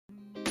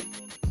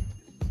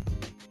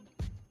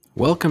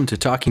Welcome to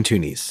Talking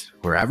Toonies,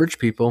 where average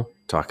people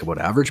talk about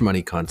average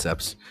money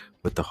concepts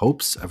with the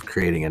hopes of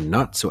creating a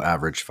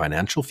not-so-average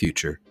financial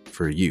future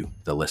for you,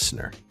 the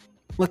listener.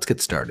 Let's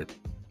get started.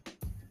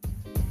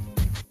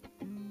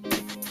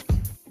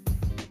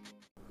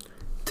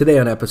 Today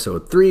on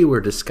episode 3, we're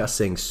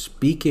discussing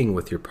speaking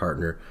with your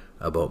partner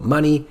about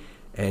money.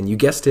 And you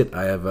guessed it,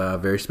 I have a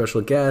very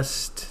special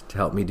guest to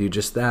help me do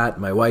just that,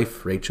 my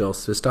wife, Rachel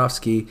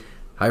Swistovsky.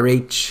 Hi,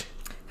 Rach.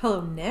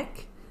 Hello,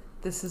 Nick.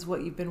 This is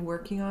what you've been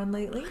working on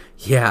lately?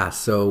 Yeah,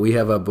 so we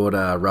have about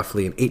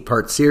roughly an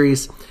 8-part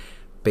series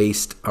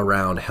based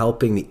around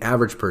helping the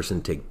average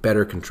person take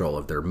better control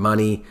of their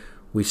money.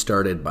 We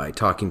started by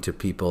talking to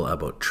people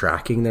about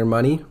tracking their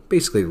money,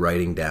 basically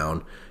writing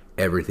down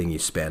everything you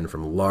spend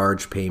from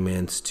large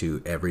payments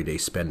to everyday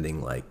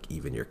spending like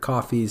even your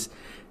coffees.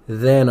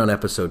 Then on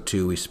episode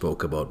 2, we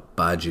spoke about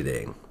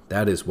budgeting.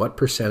 That is what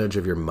percentage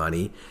of your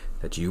money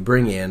that you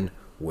bring in,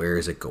 where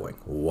is it going?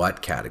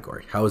 What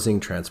category?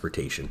 Housing,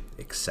 transportation,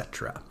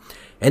 etc.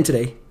 And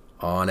today,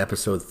 on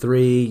episode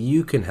 3,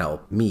 you can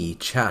help me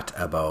chat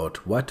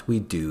about what we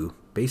do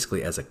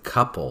basically as a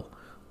couple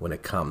when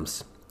it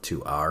comes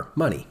to our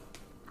money.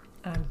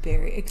 I'm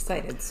very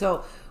excited.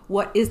 So,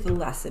 what is the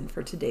lesson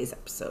for today's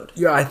episode?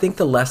 Yeah, I think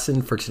the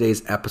lesson for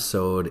today's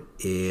episode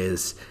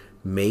is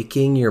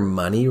making your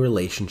money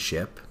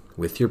relationship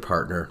with your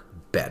partner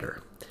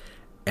better.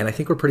 And I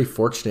think we're pretty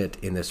fortunate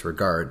in this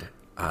regard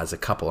as a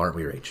couple, aren't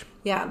we, Rach?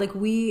 Yeah, like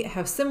we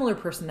have similar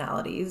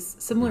personalities,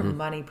 similar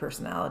money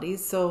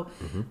personalities, so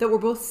that we're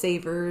both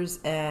savers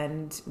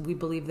and we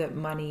believe that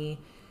money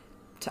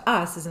to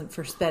us isn't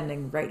for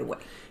spending right away.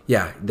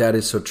 Yeah, that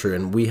is so true.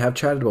 And we have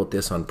chatted about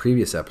this on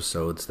previous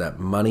episodes that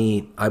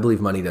money, I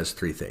believe money does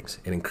 3 things.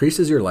 It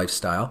increases your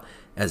lifestyle,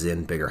 as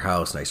in bigger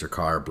house, nicer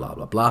car, blah,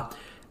 blah, blah.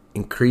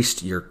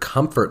 Increased your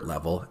comfort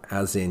level,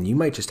 as in you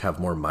might just have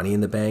more money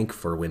in the bank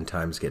for when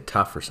times get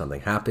tough or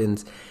something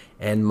happens.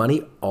 And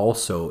money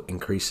also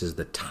increases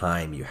the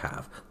time you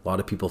have. A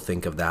lot of people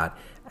think of that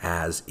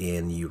as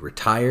in you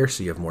retire,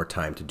 so you have more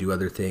time to do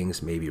other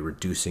things, maybe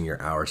reducing your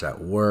hours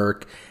at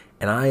work.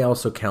 And I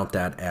also count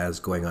that as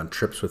going on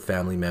trips with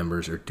family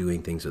members or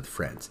doing things with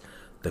friends,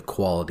 the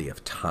quality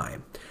of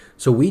time.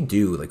 So we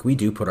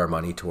do put our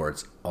money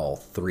towards all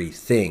 3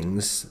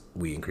 things.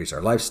 We increase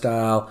our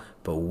lifestyle,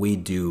 but we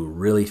do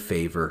really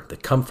favor the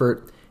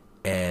comfort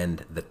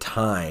and the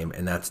time,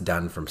 and that's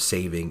done from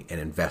saving and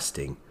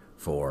investing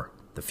for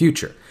the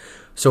future.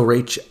 So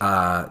Rach,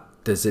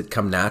 does it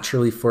come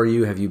naturally for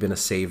you? Have you been a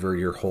saver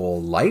your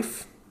whole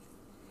life?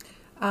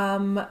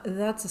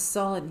 That's a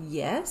solid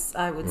yes.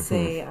 I would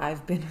say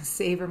I've been a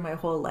saver my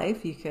whole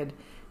life. You could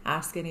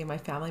ask any of my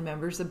family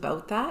members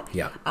about that.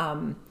 Yeah.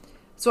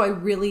 So I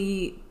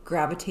really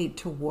gravitate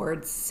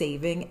towards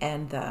saving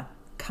and the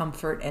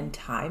comfort and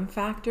time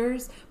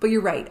factors. But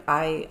you're right.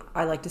 I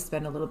like to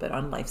spend a little bit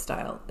on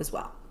lifestyle as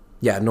well.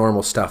 Yeah,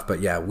 normal stuff.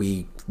 But yeah,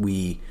 we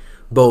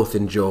both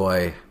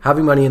enjoy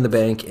having money in the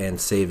bank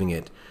and saving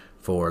it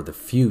for the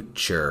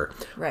future.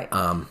 Right.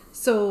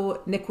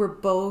 So Nick, we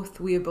have both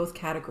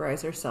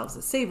categorized ourselves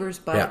as savers,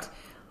 but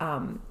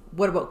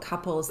what about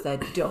couples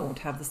that don't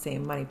have the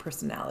same money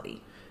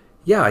personality?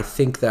 Yeah, I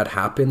think that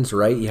happens,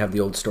 right? You have the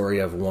old story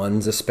of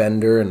one's a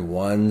spender and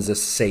one's a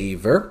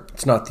saver.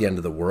 It's not the end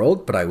of the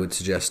world, but I would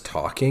suggest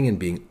talking and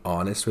being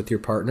honest with your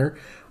partner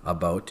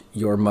about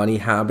your money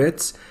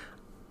habits.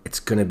 It's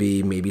going to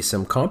be maybe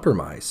some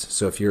compromise.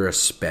 So if you're a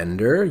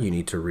spender, you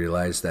need to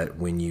realize that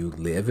when you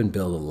live and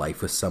build a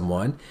life with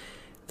someone,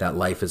 that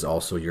life is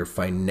also your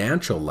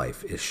financial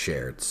life is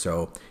shared.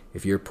 So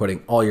if you're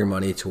putting all your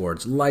money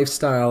towards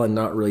lifestyle and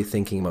not really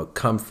thinking about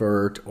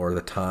comfort or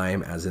the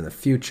time as in the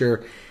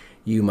future,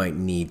 you might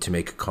need to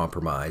make a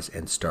compromise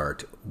and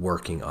start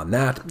working on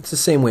that. It's the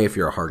same way if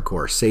you're a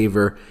hardcore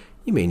saver.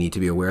 You may need to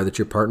be aware that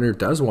your partner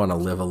does want to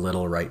live a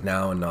little right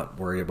now and not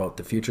worry about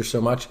the future so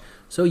much.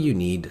 So you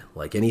need,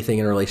 like anything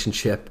in a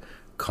relationship,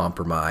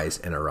 compromise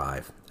and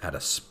arrive at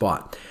a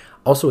spot.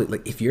 Also,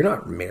 like if you're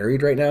not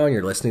married right now and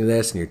you're listening to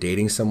this and you're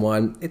dating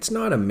someone, it's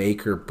not a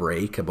make or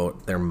break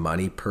about their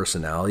money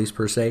personalities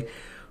per se,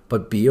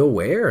 but be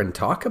aware and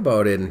talk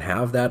about it and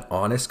have that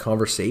honest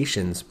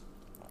conversations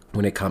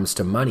when it comes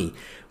to money.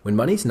 When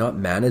money's not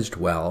managed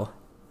well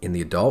in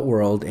the adult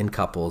world in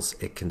couples,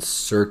 it can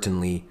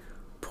certainly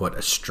put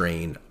a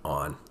strain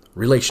on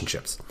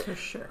relationships. For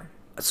sure.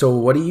 So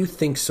what do you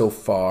think so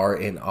far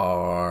in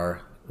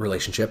our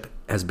relationship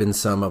has been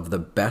some of the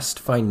best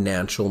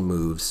financial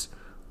moves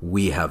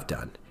we have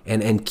done?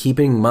 And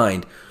keeping in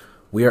mind,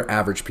 we are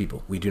average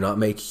people. We do not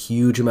make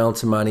huge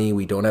amounts of money.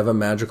 We don't have a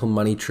magical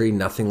money tree,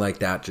 nothing like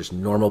that. Just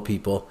normal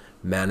people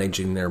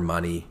managing their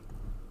money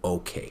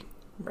okay.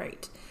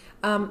 Right.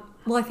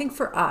 Well, I think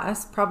for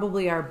us,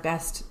 probably our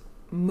best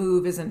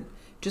move isn't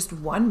just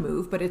one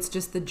move, but it's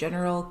just the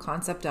general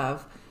concept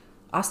of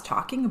us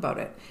talking about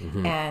it.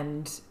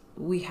 And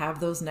we have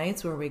those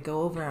nights where we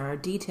go over our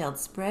detailed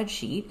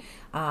spreadsheet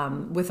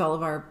with all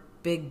of our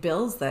big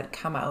bills that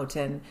come out.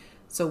 And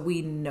so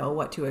we know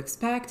what to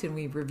expect, and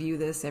we review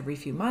this every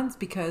few months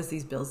because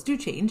these bills do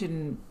change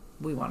and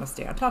we want to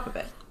stay on top of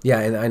it. Yeah,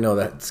 and I know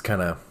that's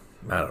kind of,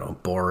 I don't know,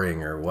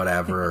 boring or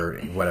whatever,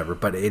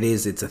 but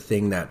it's a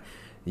thing that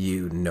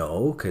you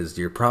know, because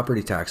your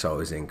property tax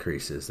always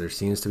increases. There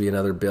seems to be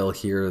another bill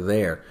here or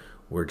there.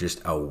 We're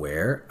just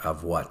aware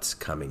of what's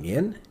coming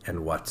in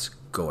and what's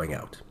going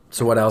out.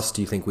 So what else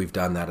do you think we've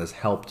done that has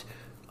helped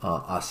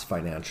us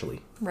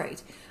financially?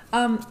 Right.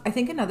 I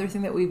think another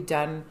thing that we've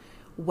done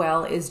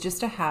well is just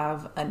to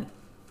have an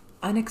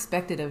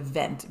unexpected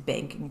event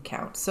banking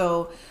account.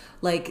 So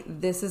like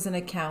this is an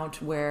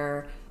account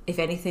where if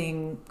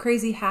anything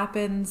crazy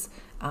happens,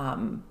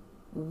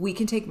 we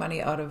can take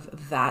money out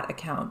of that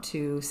account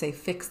to say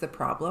fix the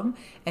problem,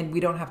 and we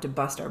don't have to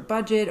bust our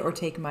budget or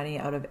take money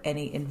out of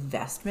any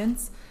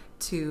investments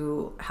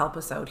to help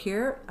us out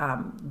here.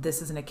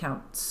 This is an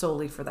account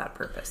solely for that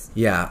purpose.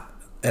 Yeah.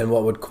 And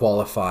what would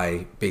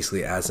qualify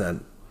basically as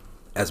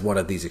one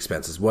of these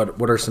expenses?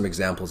 What are some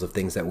examples of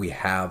things that we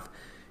have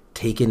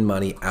taken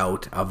money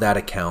out of that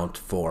account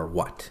for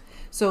what?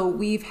 So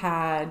we've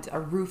had a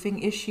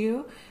roofing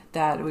issue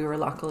that we were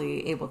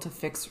luckily able to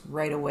fix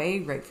right away,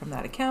 right from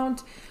that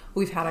account.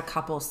 We've had a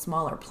couple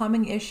smaller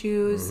plumbing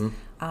issues.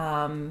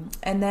 And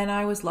then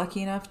I was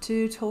lucky enough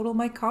to total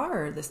my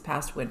car this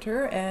past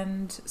winter.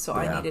 And so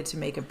I needed to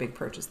make a big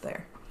purchase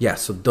there. Yeah,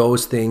 so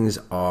those things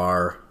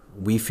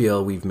we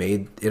feel we've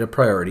made it a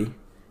priority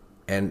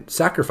and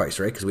sacrifice,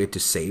 right? Because we have to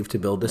save to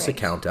build this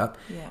account up.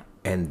 Yeah.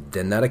 And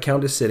then that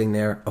account is sitting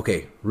there.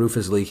 Okay, roof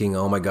is leaking.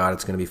 Oh my God,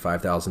 it's going to be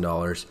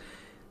 $5,000.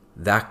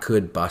 That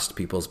could bust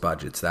people's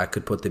budgets. That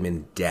could put them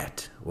in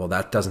debt. Well,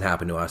 that doesn't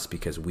happen to us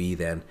because we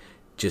then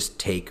just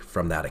take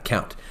from that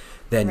account.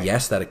 Then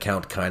yes, that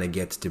account kind of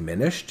gets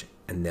diminished.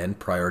 And then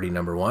priority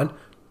number one,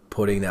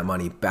 putting that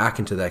money back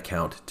into that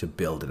account to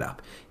build it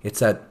up. It's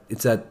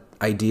that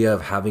idea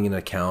of having an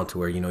account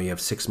where, you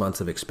have 6 months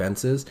of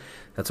expenses.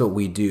 That's what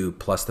we do.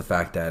 Plus the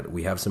fact that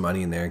we have some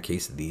money in there in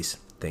case these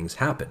things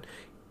happen.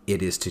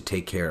 It is to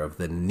take care of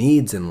the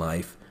needs in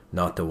life,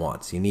 not the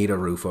wants. You need a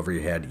roof over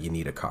your head. You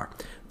need a car.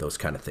 Those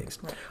kind of things.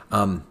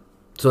 Right.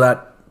 So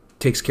that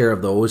takes care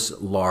of those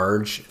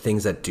large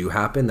things that do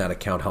happen. That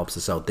account helps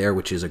us out there,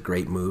 which is a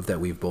great move that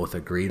we've both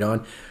agreed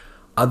on.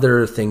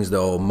 Other things,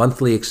 though,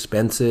 monthly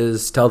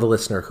expenses. Tell the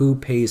listener who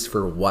pays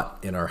for what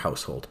in our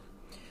household.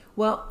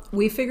 Well,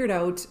 we figured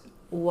out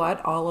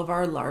what all of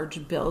our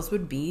large bills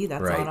would be.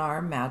 That's on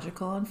our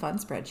magical and fun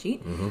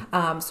spreadsheet.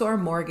 So our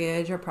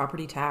mortgage, our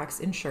property tax,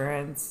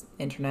 insurance,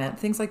 internet,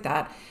 things like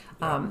that.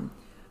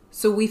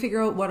 So we figure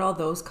out what all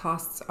those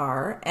costs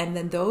are, and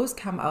then those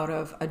come out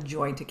of a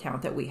joint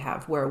account that we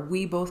have where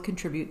we both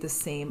contribute the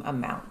same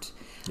amount.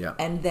 Yeah.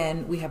 And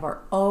then we have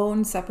our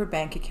own separate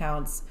bank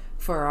accounts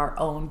for our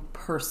own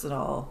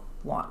personal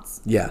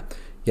wants. Yeah.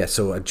 Yeah,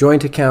 so a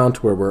joint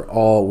account where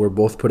we're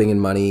both putting in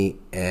money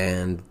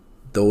and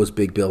those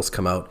big bills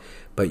come out,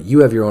 but you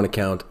have your own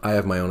account, I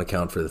have my own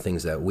account for the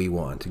things that we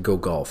want, go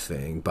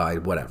golfing, buy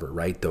whatever,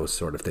 right? Those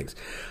sort of things.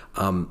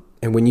 And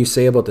when you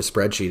say about the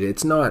spreadsheet,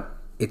 it's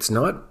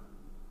not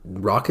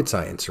rocket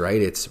science,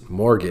 right? It's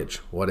mortgage.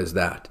 What is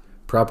that?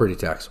 Property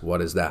tax.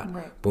 What is that?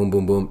 Right. Boom,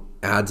 boom, boom.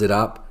 Adds it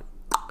up.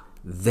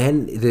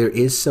 Then there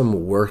is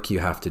some work you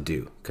have to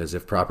do, because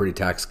if property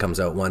tax comes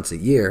out once a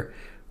year,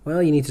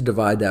 well, you need to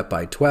divide that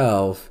by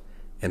 12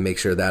 and make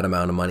sure that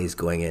amount of money is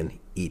going in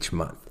each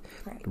month.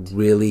 Right.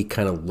 Really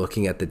kind of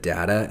looking at the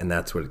data, and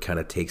that's what it kind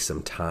of takes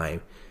some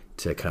time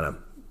to kind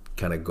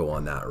of go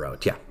on that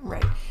route. Yeah.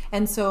 Right.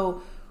 And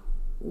so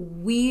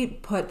we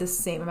put the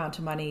same amount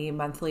of money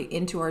monthly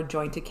into our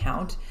joint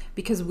account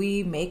because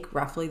we make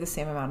roughly the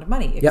same amount of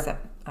money,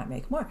 except I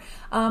make more.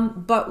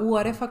 But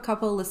what if a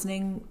couple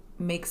listening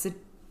makes a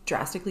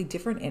drastically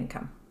different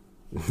income?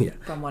 Yeah,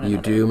 from one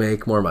another. You do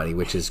make more money,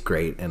 which is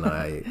great, and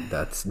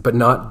but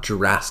not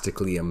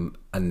drastically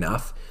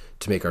enough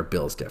to make our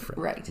bills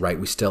different. Right.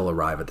 We still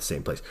arrive at the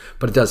same place,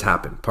 but it does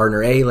happen.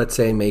 Partner A, let's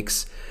say,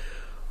 makes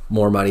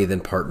more money than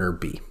partner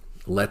B.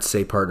 Let's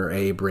say partner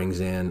A brings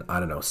in,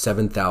 I don't know,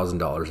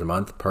 $7,000 a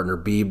month. Partner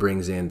B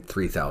brings in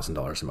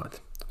 $3,000 a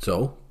month.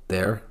 So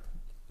their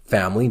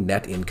family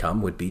net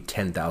income would be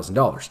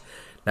 $10,000.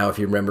 Now, if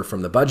you remember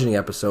from the budgeting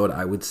episode,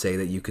 I would say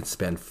that you could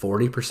spend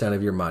 40%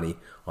 of your money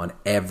on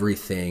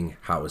everything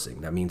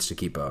housing. That means to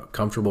keep a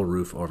comfortable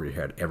roof over your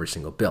head, every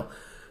single bill.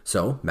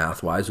 So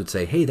math-wise would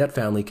say, hey, that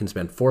family can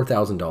spend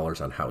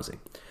 $4,000 on housing.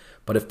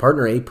 But if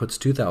partner A puts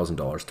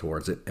 $2,000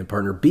 towards it and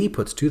partner B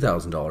puts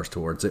 $2,000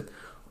 towards it,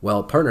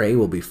 well, partner A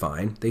will be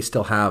fine. They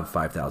still have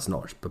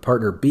 $5,000. But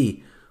partner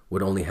B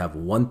would only have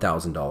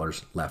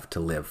 $1,000 left to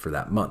live for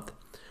that month.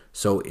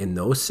 So in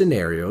those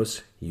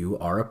scenarios, you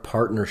are a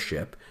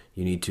partnership.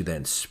 You need to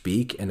then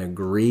speak and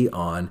agree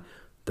on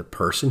the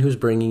person who's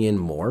bringing in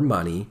more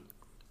money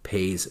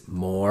pays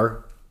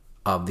more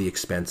of the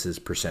expenses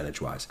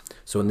percentage-wise.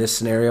 So in this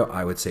scenario,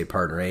 I would say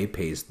partner A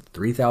pays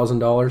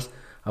 $3,000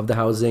 of the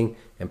housing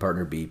and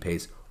partner B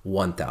pays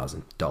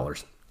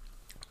 $1,000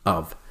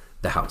 of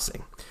the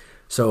housing.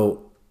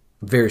 So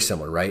very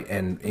similar, right?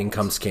 And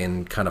incomes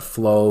can kind of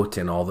float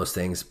and all those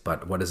things,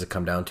 but what does it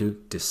come down to?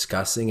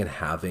 Discussing and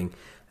having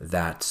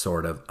that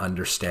sort of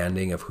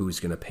understanding of who's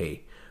going to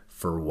pay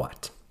for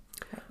what.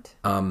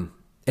 Right.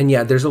 And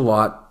yeah, there's a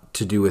lot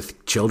to do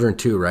with children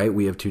too, right?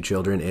 We have 2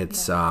 children.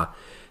 It's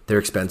they're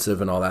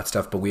expensive and all that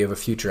stuff, but we have a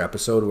future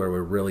episode where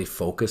we're really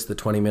focused the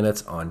 20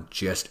 minutes on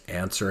just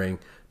answering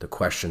the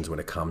questions when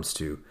it comes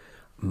to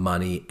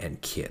money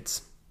and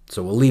kids.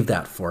 So we'll leave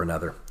that for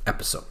another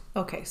episode.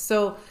 Okay,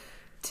 so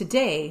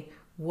today,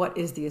 what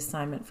is the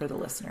assignment for the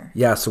listener?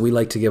 Yeah, so we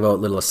like to give out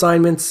little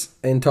assignments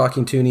in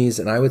Talking Toonies,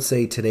 and I would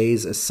say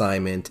today's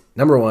assignment,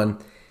 number 1,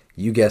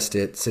 you guessed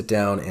it, sit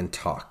down and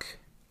talk.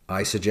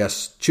 I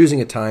suggest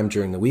choosing a time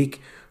during the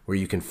week where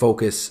you can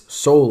focus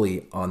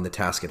solely on the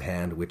task at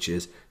hand, which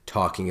is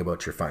talking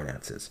about your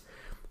finances.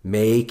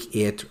 Make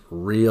it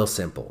real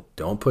simple.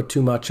 Don't put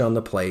too much on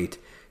the plate.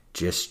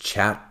 Just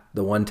chat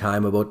the one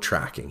time about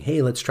tracking.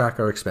 Hey, let's track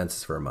our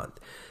expenses for a month.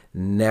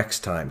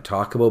 Next time,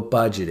 talk about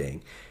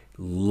budgeting.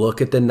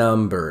 Look at the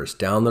numbers.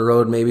 Down the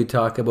road, maybe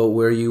talk about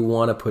where you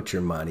want to put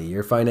your money,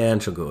 your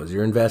financial goals,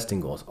 your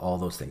investing goals, all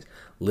those things,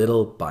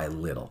 little by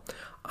little.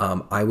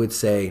 I would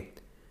say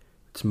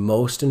it's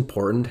most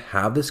important,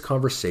 have this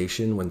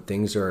conversation when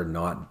things are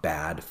not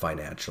bad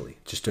financially,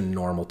 just a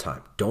normal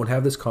time. Don't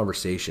have this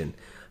conversation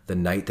the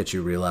night that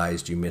you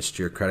realized you missed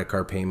your credit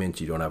card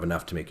payment, you don't have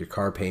enough to make your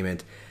car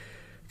payment.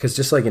 Because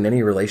just like in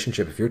any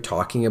relationship, if you're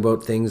talking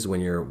about things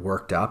when you're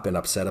worked up and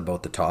upset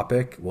about the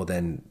topic, well,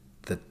 then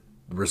the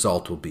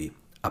result will be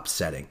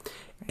upsetting.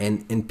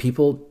 And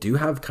people do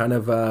have kind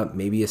of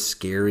maybe a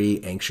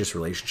scary, anxious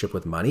relationship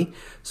with money.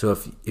 So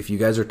if you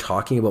guys are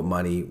talking about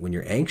money when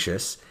you're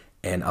anxious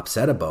and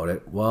upset about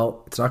it,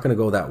 well, it's not going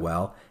to go that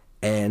well.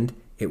 And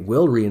it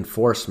will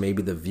reinforce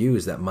maybe the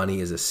views that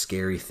money is a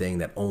scary thing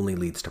that only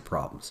leads to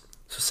problems.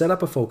 So set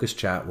up a focused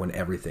chat when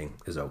everything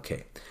is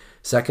okay.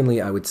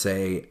 Secondly, I would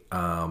say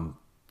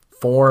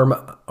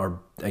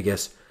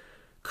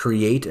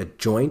create a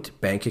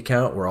joint bank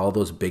account where all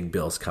those big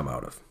bills come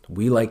out of.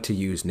 We like to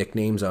use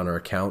nicknames on our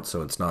account,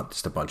 so it's not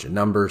just a bunch of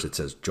numbers. It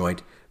says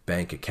joint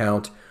bank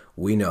account.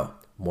 We know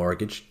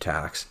mortgage,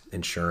 tax,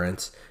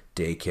 insurance,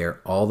 daycare,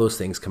 all those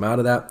things come out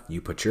of that.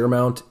 You put your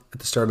amount at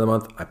the start of the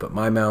month. I put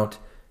my amount.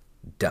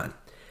 Done.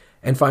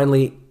 And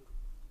finally,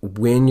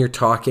 when you're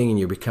talking and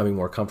you're becoming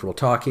more comfortable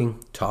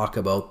talking, talk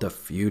about the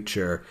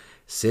future.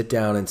 Sit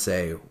down and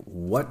say,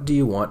 what do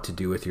you want to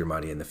do with your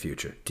money in the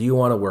future? Do you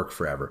want to work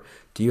forever?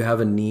 Do you have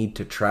a need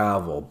to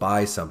travel,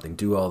 buy something,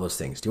 do all those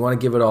things? Do you want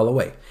to give it all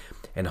away?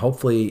 And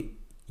hopefully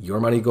your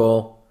money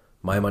goal,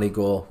 my money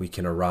goal, we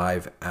can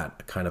arrive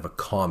at kind of a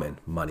common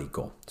money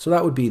goal. So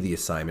that would be the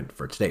assignment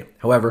for today.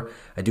 However,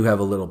 I do have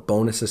a little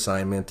bonus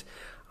assignment,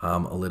 a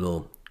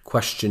little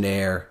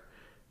questionnaire,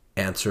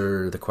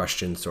 answer the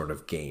question sort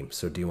of game.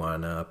 So do you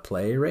want to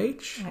play,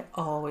 Rach? I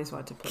always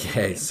want to play.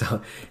 Okay,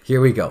 so here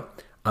we go.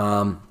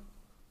 And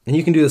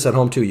you can do this at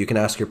home too. You can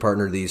ask your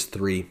partner these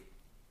 3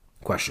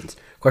 questions.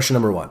 Question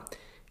number 1.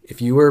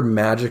 If you were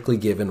magically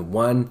given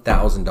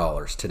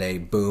 $1,000 today,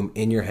 boom,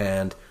 in your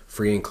hand,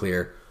 free and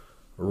clear,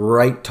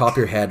 right top of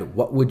your head,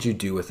 what would you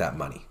do with that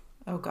money?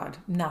 Oh God,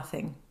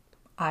 nothing.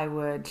 I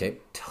would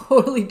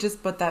totally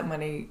just put that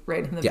money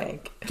right in the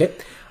bank. Okay.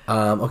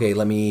 Okay,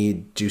 let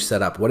me juice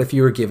that up. What if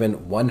you were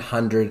given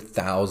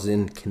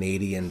 100,000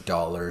 Canadian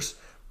dollars?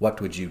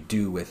 What would you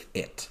do with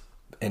it?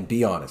 And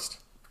be honest.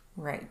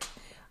 Right.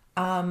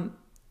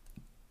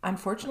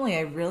 Unfortunately,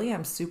 I really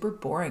am super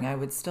boring. I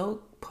would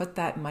still put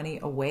that money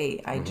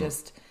away.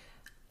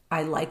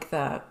 I like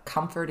the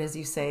comfort, as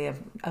you say,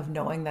 of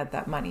knowing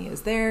that money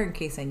is there in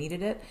case I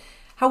needed it.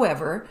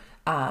 However,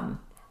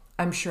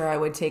 I'm sure I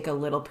would take a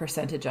little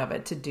percentage of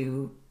it to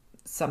do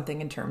something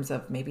in terms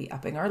of maybe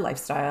upping our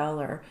lifestyle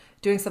or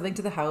doing something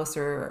to the house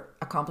or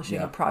accomplishing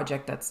a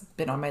project that's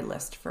been on my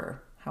list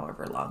for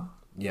however long.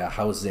 Yeah,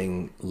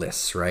 housing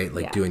lists, right?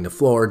 Like doing the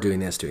floor, doing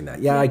this, doing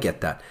that. Yeah, I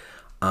get that.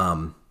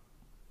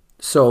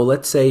 So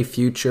let's say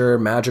future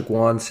magic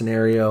wand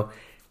scenario.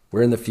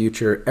 We're in the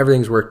future.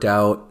 Everything's worked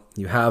out.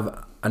 You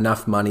have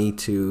enough money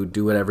to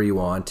do whatever you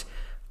want.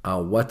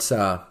 What's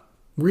a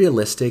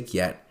realistic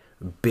yet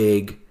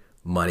big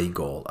money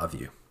goal of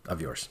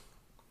yours?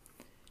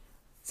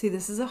 See,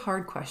 this is a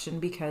hard question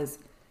because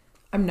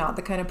I'm not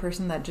the kind of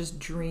person that just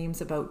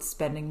dreams about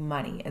spending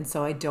money. And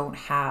so I don't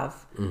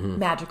have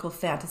magical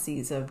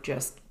fantasies of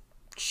just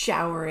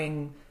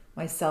showering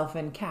myself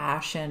in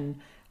cash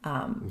and,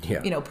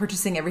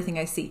 purchasing everything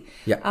I see.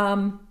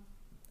 Yeah.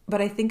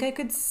 But I think I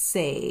could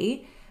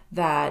say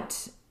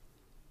that,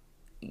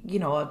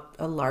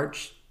 a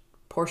large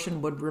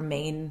portion would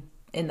remain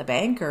in the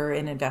bank or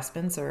in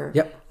investments or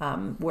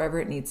wherever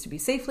it needs to be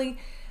safely.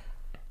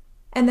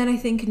 And then I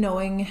think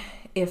knowing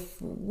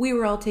if we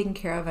were all taken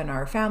care of and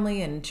our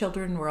family and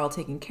children were all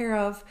taken care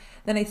of,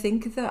 then I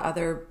think the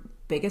other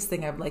biggest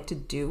thing I'd like to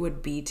do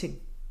would be to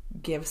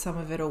give some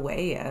of it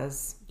away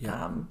as,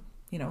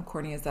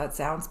 corny as that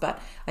sounds.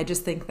 But I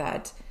just think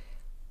that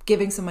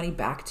giving some money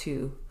back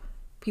to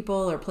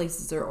people or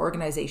places or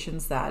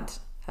organizations that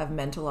have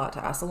meant a lot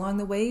to us along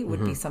the way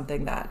would be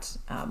something that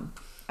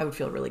I would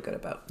feel really good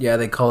about. Yeah,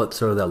 they call it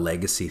sort of the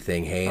legacy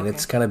thing, hey? And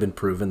it's kind of been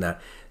proven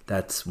that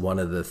that's one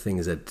of the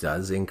things that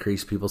does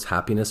increase people's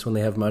happiness when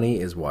they have money,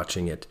 is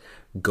watching it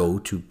go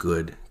to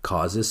good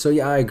causes. So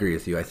yeah, I agree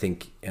with you. I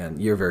think,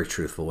 and you're very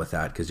truthful with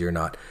that, because you're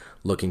not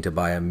looking to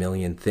buy a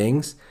million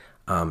things.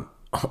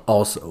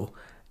 Also,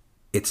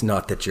 it's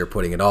not that you're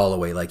putting it all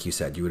away. Like you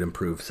said, you would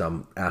improve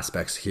some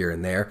aspects here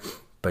and there,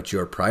 but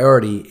your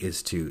priority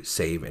is to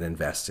save and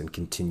invest and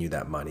continue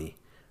that money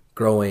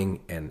growing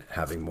and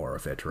having more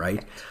of it,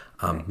 right?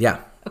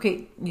 Yeah.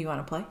 Okay, you want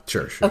to play?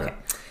 Sure. Okay.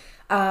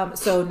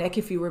 So Nick,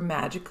 if you were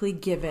magically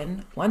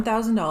given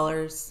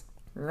 $1,000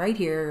 right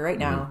here, right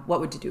now,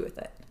 what would you do with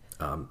it?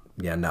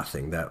 Yeah,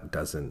 nothing.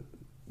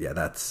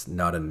 That's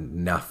not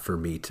enough for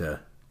me to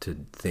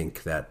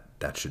think that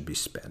should be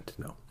spent.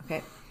 No.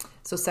 Okay.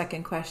 So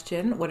second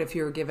question, what if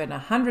you were given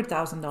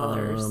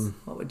 $100,000?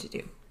 What would you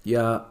do?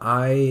 Yeah,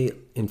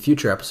 in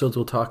future episodes,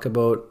 we'll talk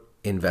about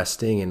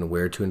investing and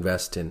where to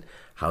invest and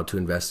how to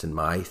invest in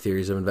my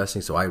theories of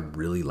investing. So I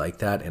really like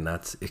that, and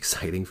that's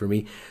exciting for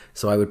me.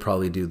 So I would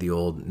probably do the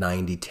old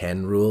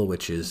 90-10 rule,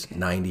 which is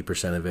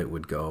 90% of it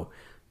would go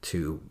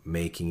to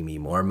making me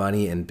more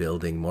money and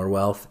building more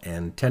wealth,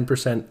 and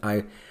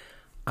 10%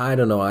 I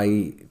don't know,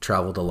 I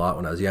traveled a lot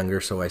when I was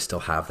younger, so I still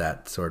have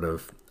that sort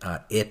of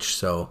itch.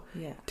 So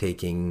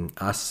taking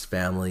us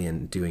family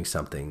and doing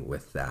something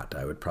with that,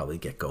 I would probably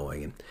get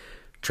going and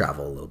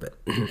travel a little bit.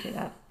 Okay,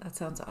 that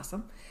sounds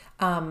awesome.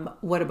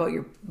 What about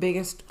your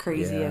biggest,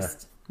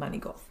 craziest money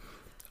goal?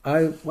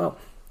 I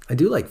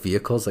do like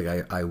vehicles.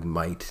 Like I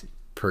might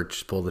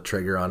pull the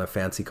trigger on a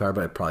fancy car,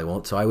 but I probably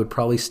won't. So I would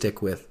probably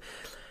stick with,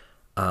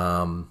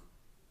 I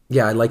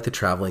like the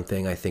traveling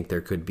thing. I think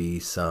there could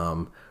be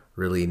some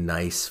really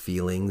nice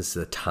feelings,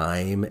 the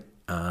time,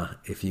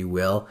 if you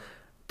will,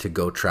 to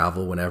go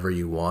travel whenever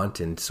you want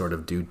and sort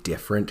of do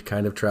different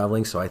kind of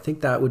traveling. So I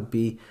think that would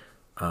be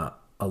a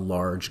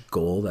large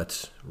goal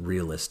that's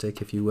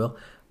realistic, if you will.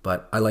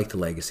 But I like the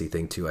legacy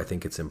thing too. I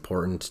think it's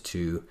important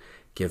to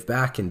give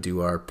back and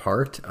do our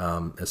part,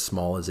 as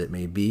small as it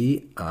may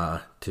be,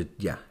 to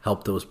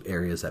help those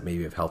areas that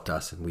maybe have helped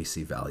us and we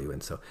see value in.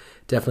 So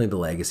definitely the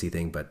legacy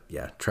thing, but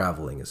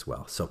traveling as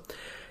well. So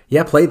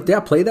play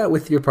that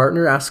with your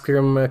partner. Ask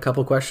them a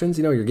couple questions.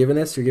 You're given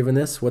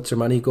this. What's your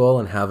money goal?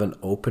 And have an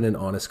open and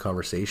honest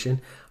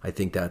conversation. I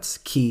think that's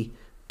key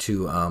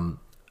to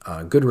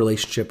a good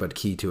relationship, but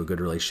key to a good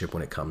relationship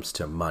when it comes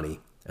to money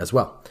as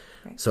well.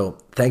 Right. So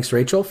thanks,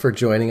 Rachel, for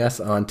joining us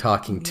on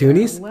Talking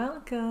Toonies. You're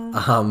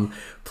welcome.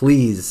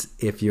 Please,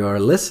 if you're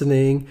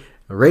listening,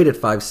 rate it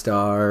 5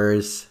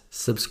 stars,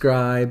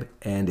 subscribe,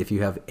 and if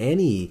you have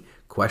any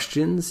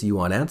questions you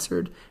want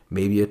answered,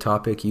 maybe a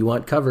topic you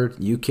want covered,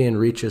 you can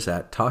reach us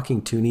at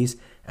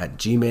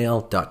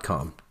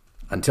talkingtoonies@gmail.com.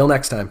 Until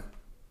next time.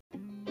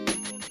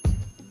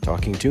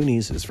 Talking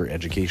Toonies is for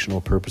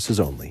educational purposes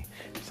only.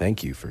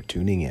 Thank you for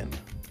tuning in.